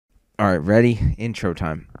All right, ready? Intro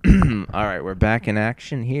time. All right, we're back in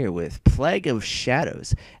action here with Plague of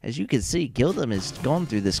Shadows. As you can see, Gildem has gone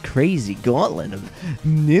through this crazy gauntlet of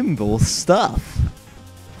nimble stuff.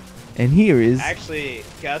 And here is... Actually,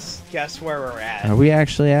 guess where we're at. Are we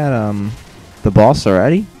actually at the boss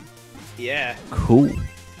already? Yeah. Cool.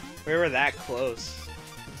 We were that close.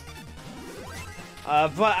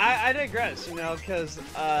 But I digress, you know, because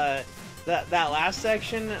that last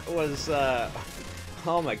section was...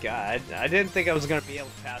 Oh my god, I didn't think I was going to be able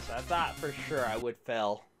to pass it. I thought for sure I would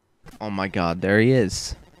fail. Oh my god, there he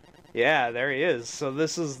is. Yeah, there he is. So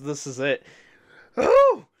this is it.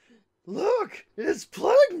 Oh! Look! It's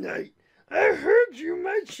Plague Night! I heard you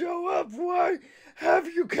might show up. Why have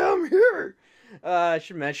you come here? I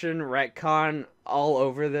should mention retcon all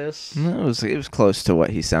over this. No, it was close to what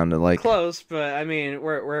he sounded like. Close, but I mean,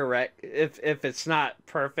 we're if it's not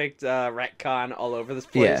perfect, retcon all over this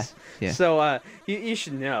place. Yeah. So you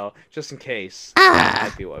should know, just in case. That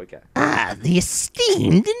might be what we got. The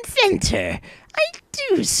esteemed inventor. I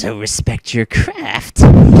do so respect your craft.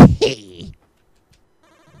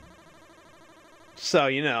 So,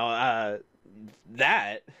 you know,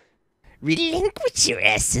 that... Relinquish your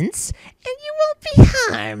essence, and you won't be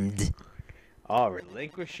harmed. Oh,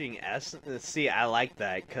 relinquishing essence. See, I like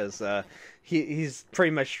that, because he's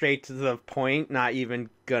pretty much straight to the point, not even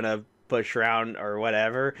gonna push around or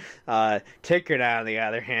whatever. Tickert, on the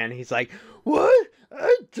other hand, he's like, what?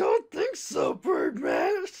 I don't think so,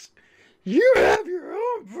 Birdman. You have your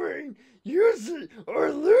own brain. Use it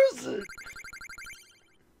or lose it.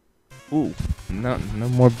 Ooh, no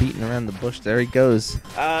more beating around the bush. There he goes.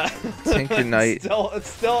 Tinker Knight. It's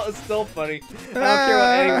still funny. I don't care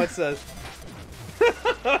what anyone says.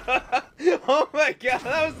 Oh my god,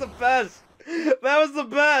 that was the best. That was the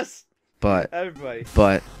best. But everybody.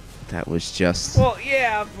 But that was just. Well,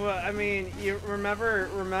 yeah, but I mean, you remember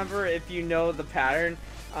if you know the pattern,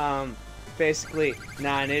 basically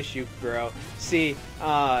not an issue, bro. See,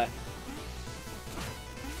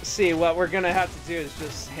 what we're gonna have to do is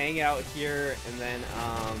just hang out here and then,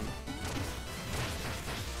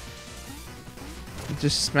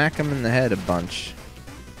 just smack him in the head a bunch.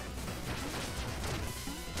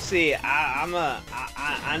 See,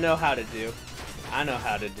 I know how to do. I know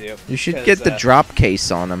how to do. You should get the drop case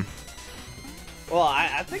on him. Well,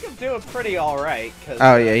 I think I'm doing pretty alright.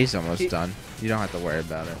 Oh, yeah, he's almost done. You don't have to worry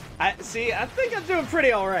about it. I think I'm doing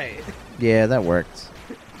pretty alright. Yeah, that worked.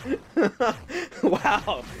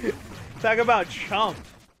 Wow, talk about chump.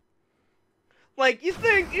 Like, you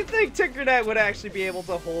think Tinkernet would actually be able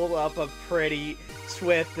to hold up a pretty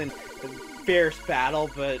swift and fierce battle,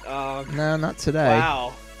 but no, not today.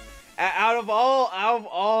 Wow, out of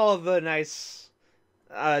all the nice,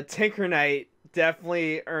 Tinker Knight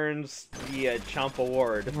definitely earns the chump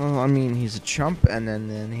award. Well, I mean, he's a chump, and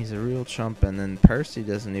then he's a real chump, and then Percy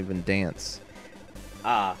doesn't even dance.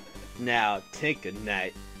 Now Tinker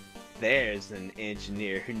Knight. There's an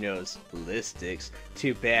engineer who knows ballistics.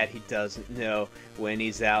 Too bad he doesn't know when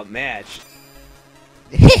he's outmatched.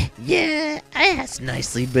 Yeah, I asked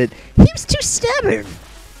nicely, but he was too stubborn.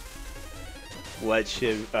 What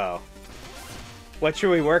should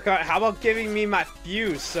we work on? How about giving me my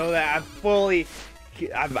fuse so that I'm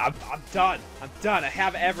done. I'm done. I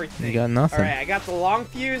have everything. You got nothing. Alright, I got the long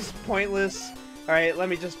fuse, pointless. Alright, let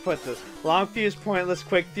me just put this. Long fuse, pointless.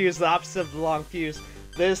 Quick fuse, the opposite of the long fuse.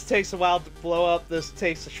 This takes a while to blow up. This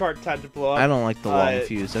takes a short time to blow up. I don't like the long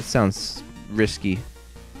fuse. That sounds risky.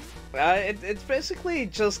 It's basically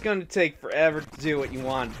just going to take forever to do what you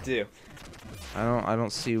want to do. I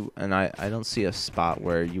don't see a spot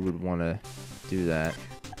where you would want to do that.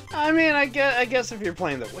 I mean, I guess if you're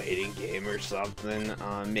playing the waiting game or something,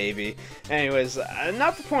 maybe. Anyways,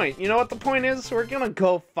 not the point. You know what the point is? We're gonna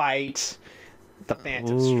go fight the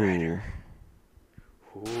Phantom Strider.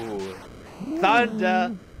 Ooh.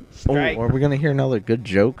 Thunder Strike. Oh, are we gonna hear another good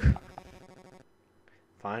joke?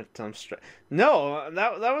 Phantom Strike. No,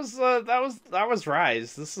 that was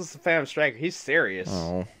Rise. This is the Phantom Striker. He's serious.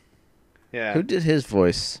 Oh. Yeah. Who did his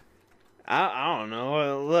voice? I don't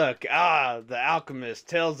know. Look, the alchemist.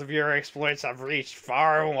 Tales of your exploits have reached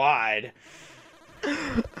far and wide.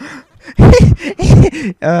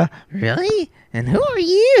 Really? And who are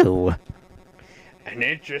you? An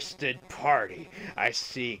interested party. I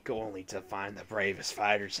seek only to find the bravest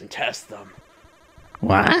fighters and test them.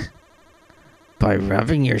 What? By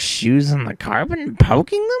rubbing your shoes on the carpet and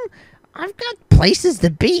poking them? I've got places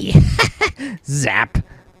to be. Zap.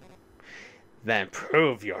 Then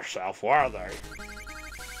prove yourself worthy.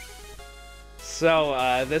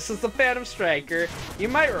 So, this is the Phantom Striker. You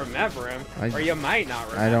might remember him, or you might not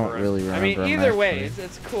remember him. I don't really remember him. I mean, either way, actually.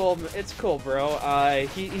 it's cool. It's cool, bro.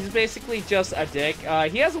 He's basically just a dick.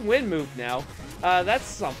 He has a wind move now. That's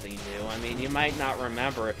something new. I mean, you might not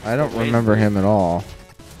remember. I don't remember him at all.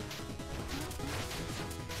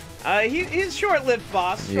 He's a short-lived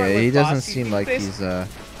boss. Yeah, he doesn't boss. seem like he's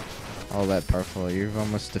all that powerful. You've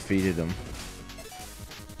almost defeated him.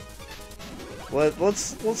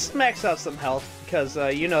 Let's max out some health because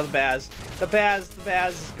you know the Baz. The Baz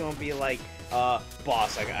is gonna be like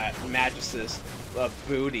boss. I got Magis's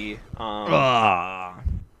booty. I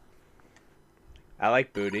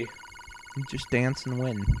like booty. You just dance and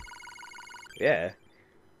win. Yeah.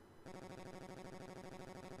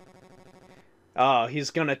 Oh,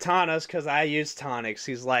 he's gonna taunt us because I use tonics.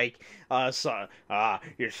 He's like, you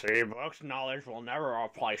see, books knowledge will never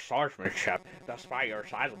replace swordsmanship. Despite your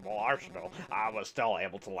sizable arsenal, I was still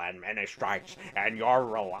able to land many strikes, and your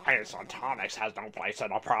reliance on tonics has no place in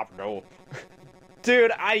a proper duel.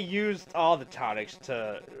 Dude, I used all the tonics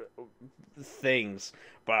to things,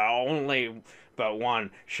 but one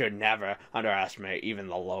should never underestimate even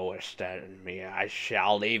the lowest enemy. I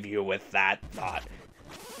shall leave you with that thought.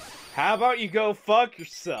 How about you go fuck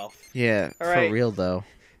yourself? Yeah, All right. for real though.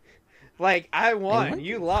 Like, I won, Hey,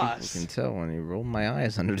 you people lost. can tell when you roll my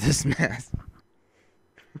eyes under this mask.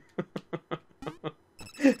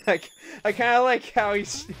 I kind of like how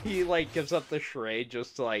he like gives up the charade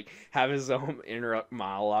just to like have his own inner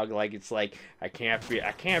monologue. Like it's like I can't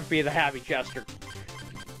be the happy jester.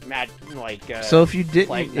 Mad like. So if you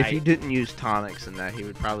didn't Knight. use tonics and that, he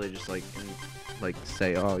would probably just like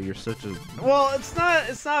say, "Oh, you're such a." Well, it's not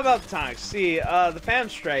about the tonics. See, the Phantom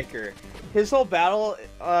Striker, his whole battle,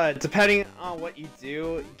 depending on what you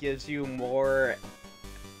do, gives you more,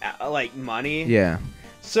 like money. Yeah.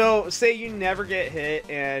 So, say you never get hit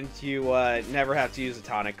and you never have to use a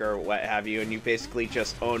tonic or what have you, and you basically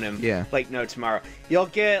just own him Yeah. like no tomorrow. You'll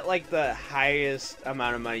get like the highest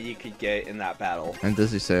amount of money you could get in that battle. And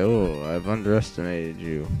does he say, "Oh, I've underestimated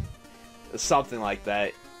you"? Something like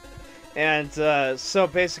that. And so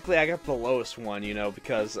basically I got the lowest one, you know,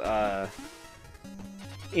 because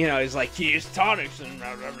you know, he's like, he used tonics and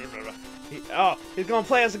blah, blah, blah, blah, blah. He's gonna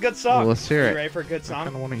play us a good song. Well, let's hear You it. ready for a good I song?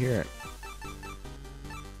 kind of want to hear it.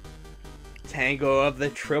 Tango of the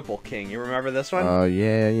Triple King. You remember this one? Oh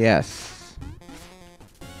yeah, yes.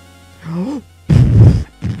 You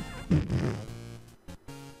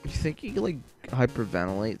think he like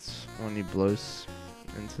hyperventilates when he blows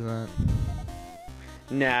into that?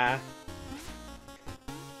 Nah.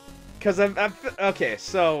 Cause okay,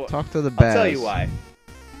 so Talk to the I'll Baz. tell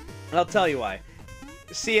you why.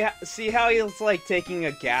 See how he's like taking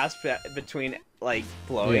a gasp between like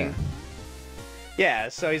blowing. Yeah. Yeah,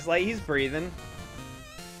 so he's breathing.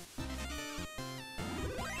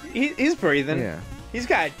 He's breathing. Yeah. He's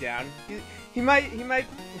got it down. He might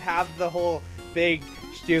have the whole big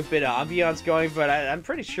stupid ambiance going, but I'm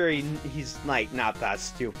pretty sure he's like not that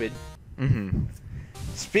stupid. Mm-hmm.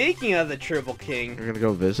 Speaking of the Triple King, You're gonna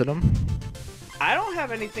go visit him? I don't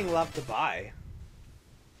have anything left to buy.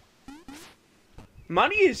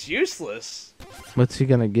 Money is useless. What's he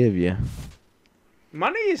gonna give you?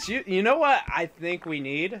 Money is you know what I think we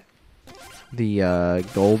need? The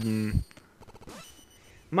golden.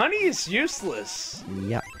 Money is useless.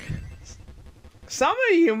 Yuck. Some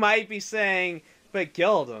of you might be saying, but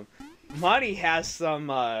Gildem, money has some,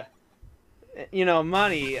 you know,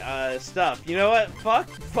 money, stuff. You know what?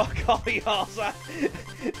 Fuck all y'all.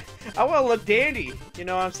 I want to look dandy. You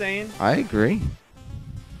know what I'm saying? I agree.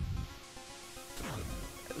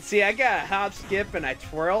 See, I got a hop, skip, and I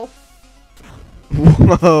twirl.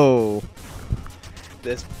 Whoa.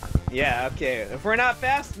 Yeah, okay. If we're not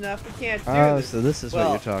fast enough, we can't do Oh, this. so this is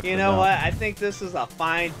Well, what you're talking about. you know what? I think this is a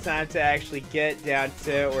fine time to actually get down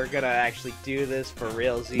to it. We're gonna actually do this for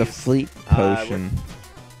realsies. The fleet potion.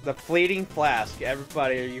 The fleeting flask.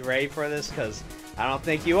 Everybody, are you ready for this? Because I don't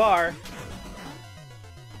think you are.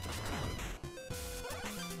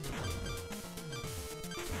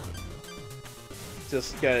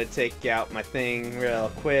 Just gotta take out my thing real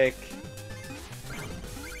quick.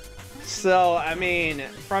 So, I mean,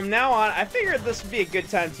 from now on, I figured this would be a good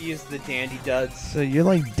time to use the dandy duds. So you're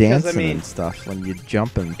like dancing mean- and stuff when you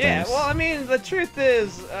jump and things. Yeah, well, I mean, the truth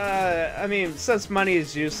is, I mean, since money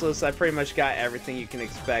is useless, I pretty much got everything you can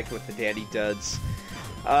expect with the dandy duds.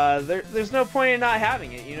 There's no point in not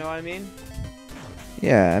having it, you know what I mean?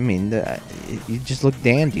 Yeah, I mean, you just look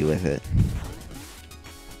dandy with it.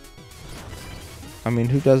 I mean,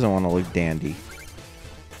 who doesn't want to look dandy?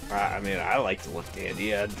 I mean, I like to look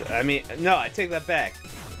dandy. I mean, no, I take that back.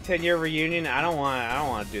 10-year reunion. I don't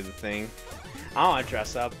want to do the thing. I don't want to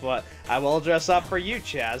dress up, but I will dress up for you,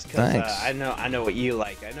 Chaz, because Thanks. I know what you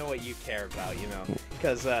like. I know what you care about, you know.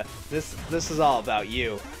 Because this is all about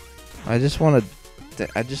you. I just want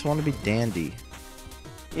to be dandy.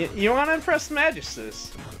 You want to impress the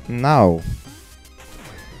Magistus. No.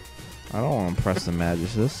 I don't want to impress the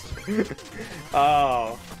Magistus.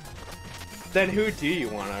 Oh. Then who do you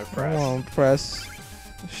want to I impress? want to impress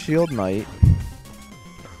Shield Knight.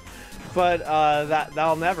 But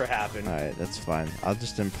that'll never happen. Alright, that's fine. I'll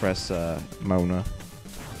just impress Mona.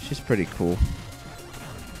 She's pretty cool.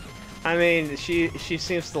 I mean, she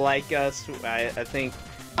seems to like us. I think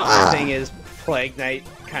the thing is, Plague Knight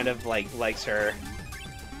kind of likes her.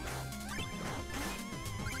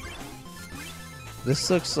 This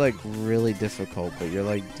looks like really difficult, but you're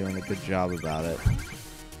like doing a good job about it.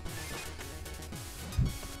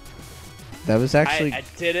 That was actually I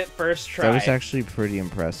did it first try. that was actually pretty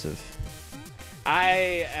impressive.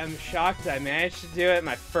 I am shocked I managed to do it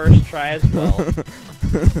my first try as well.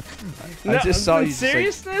 I just saw in you just, like-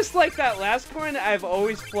 seriousness, like that last coin, I've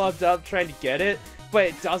always flubbed up trying to get it, but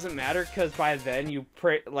it doesn't matter because by then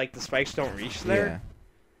the spikes don't reach there.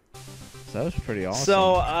 Yeah. So that was pretty awesome.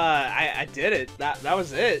 So I did it. That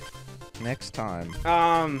was it. Next time,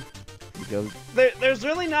 you go. There's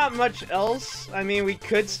really not much else. I mean, we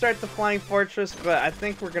could start the Flying Fortress, but I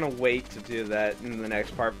think we're gonna wait to do that in the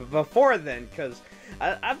next part. But before then, because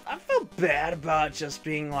I feel bad about just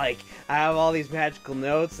being like, I have all these magical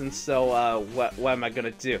notes, and so what am I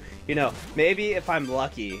gonna do? You know, maybe if I'm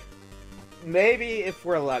lucky. Maybe if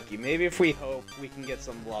we're lucky, maybe if we hope, we can get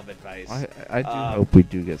some love advice. I do hope we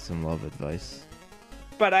do get some love advice.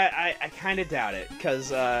 But I kind of doubt it,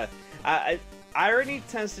 because irony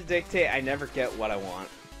tends to dictate I never get what I want.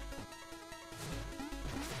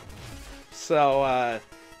 So,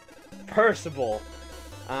 Percival,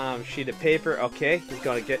 sheet of paper, okay, he's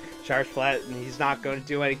gonna get charged flat, and he's not gonna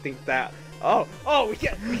do anything that... Oh, we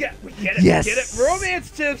get it, Yes. we get it. Romance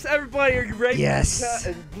tips, everybody, are you ready? Yes.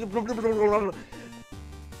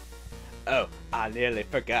 Oh, I nearly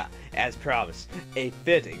forgot. As promised, a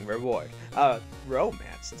fitting reward. A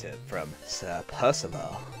romance tip from Sir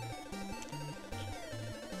Percival.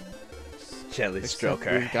 Gently Except stroke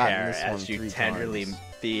her we've gotten hair this one as you 3 tenderly times.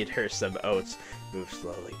 feed her some oats. Move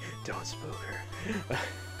slowly. Don't spook her.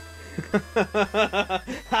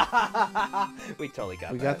 We totally got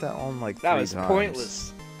that. We got that on like 3 That was times.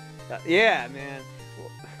 pointless. Yeah, man.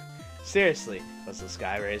 Seriously, was the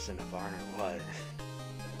sky raised in a barn or what?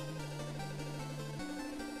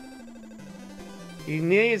 He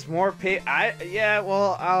needs more yeah,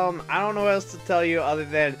 well, I don't know what else to tell you other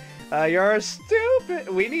than you're stupid.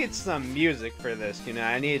 We need some music for this, you know.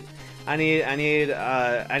 I need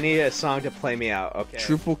a song to play me out, okay?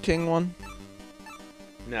 Triple King one.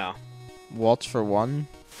 No. Waltz for one.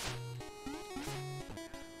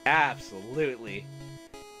 Absolutely.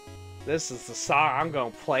 This is the song I'm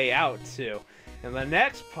gonna play out to. In the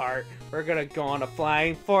next part, we're gonna go on a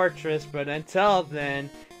Flying Fortress, but until then,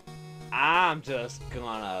 I'm just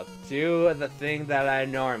gonna do the thing that I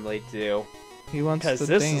normally do. He wants to Because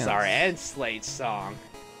this dance. is our End Slate song.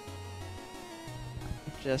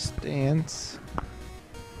 Just dance.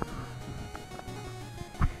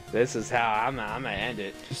 This is how I'm gonna end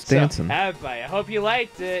it. Just So, dancing. everybody, I hope you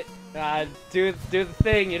liked it. Do the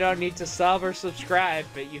thing. You don't need to sub or subscribe,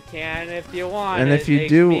 but you can if you want. And it if you makes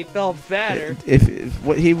do- me feel better. If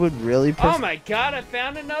what he would really Oh my god, I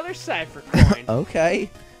found another cipher coin. Okay.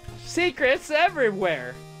 Secrets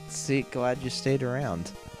everywhere. See, glad you stayed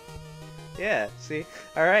around. Yeah, see?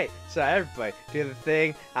 Alright, so everybody, do the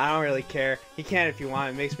thing. I don't really care. You can if you want.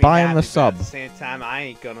 It makes me Buy him happy, a but sub. at the same time, I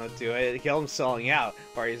ain't gonna do it. Gildem's selling out,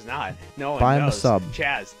 or he's not. No one Buy him a knows. sub.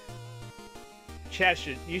 Chaz,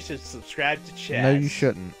 you should subscribe to Chaz. No, you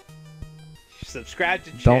shouldn't. Subscribe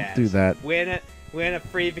to Chaz. Don't do that. Win a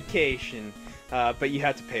free vacation, but you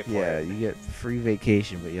have to pay for Yeah, it. you get free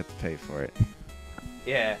vacation, but you have to pay for it.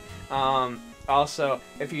 Yeah. Also,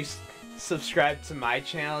 if you subscribe to my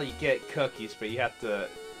channel, you get cookies, but you have to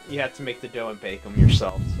make the dough and bake them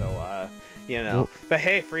yourself. So, you know. We'll- But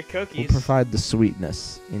hey, free We'll cookies. provide the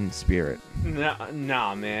sweetness in spirit.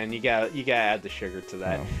 No, man, you gotta add the sugar to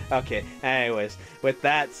that. No. Okay. Anyways, with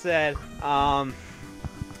that said,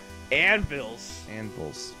 anvils.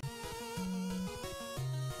 Anvils.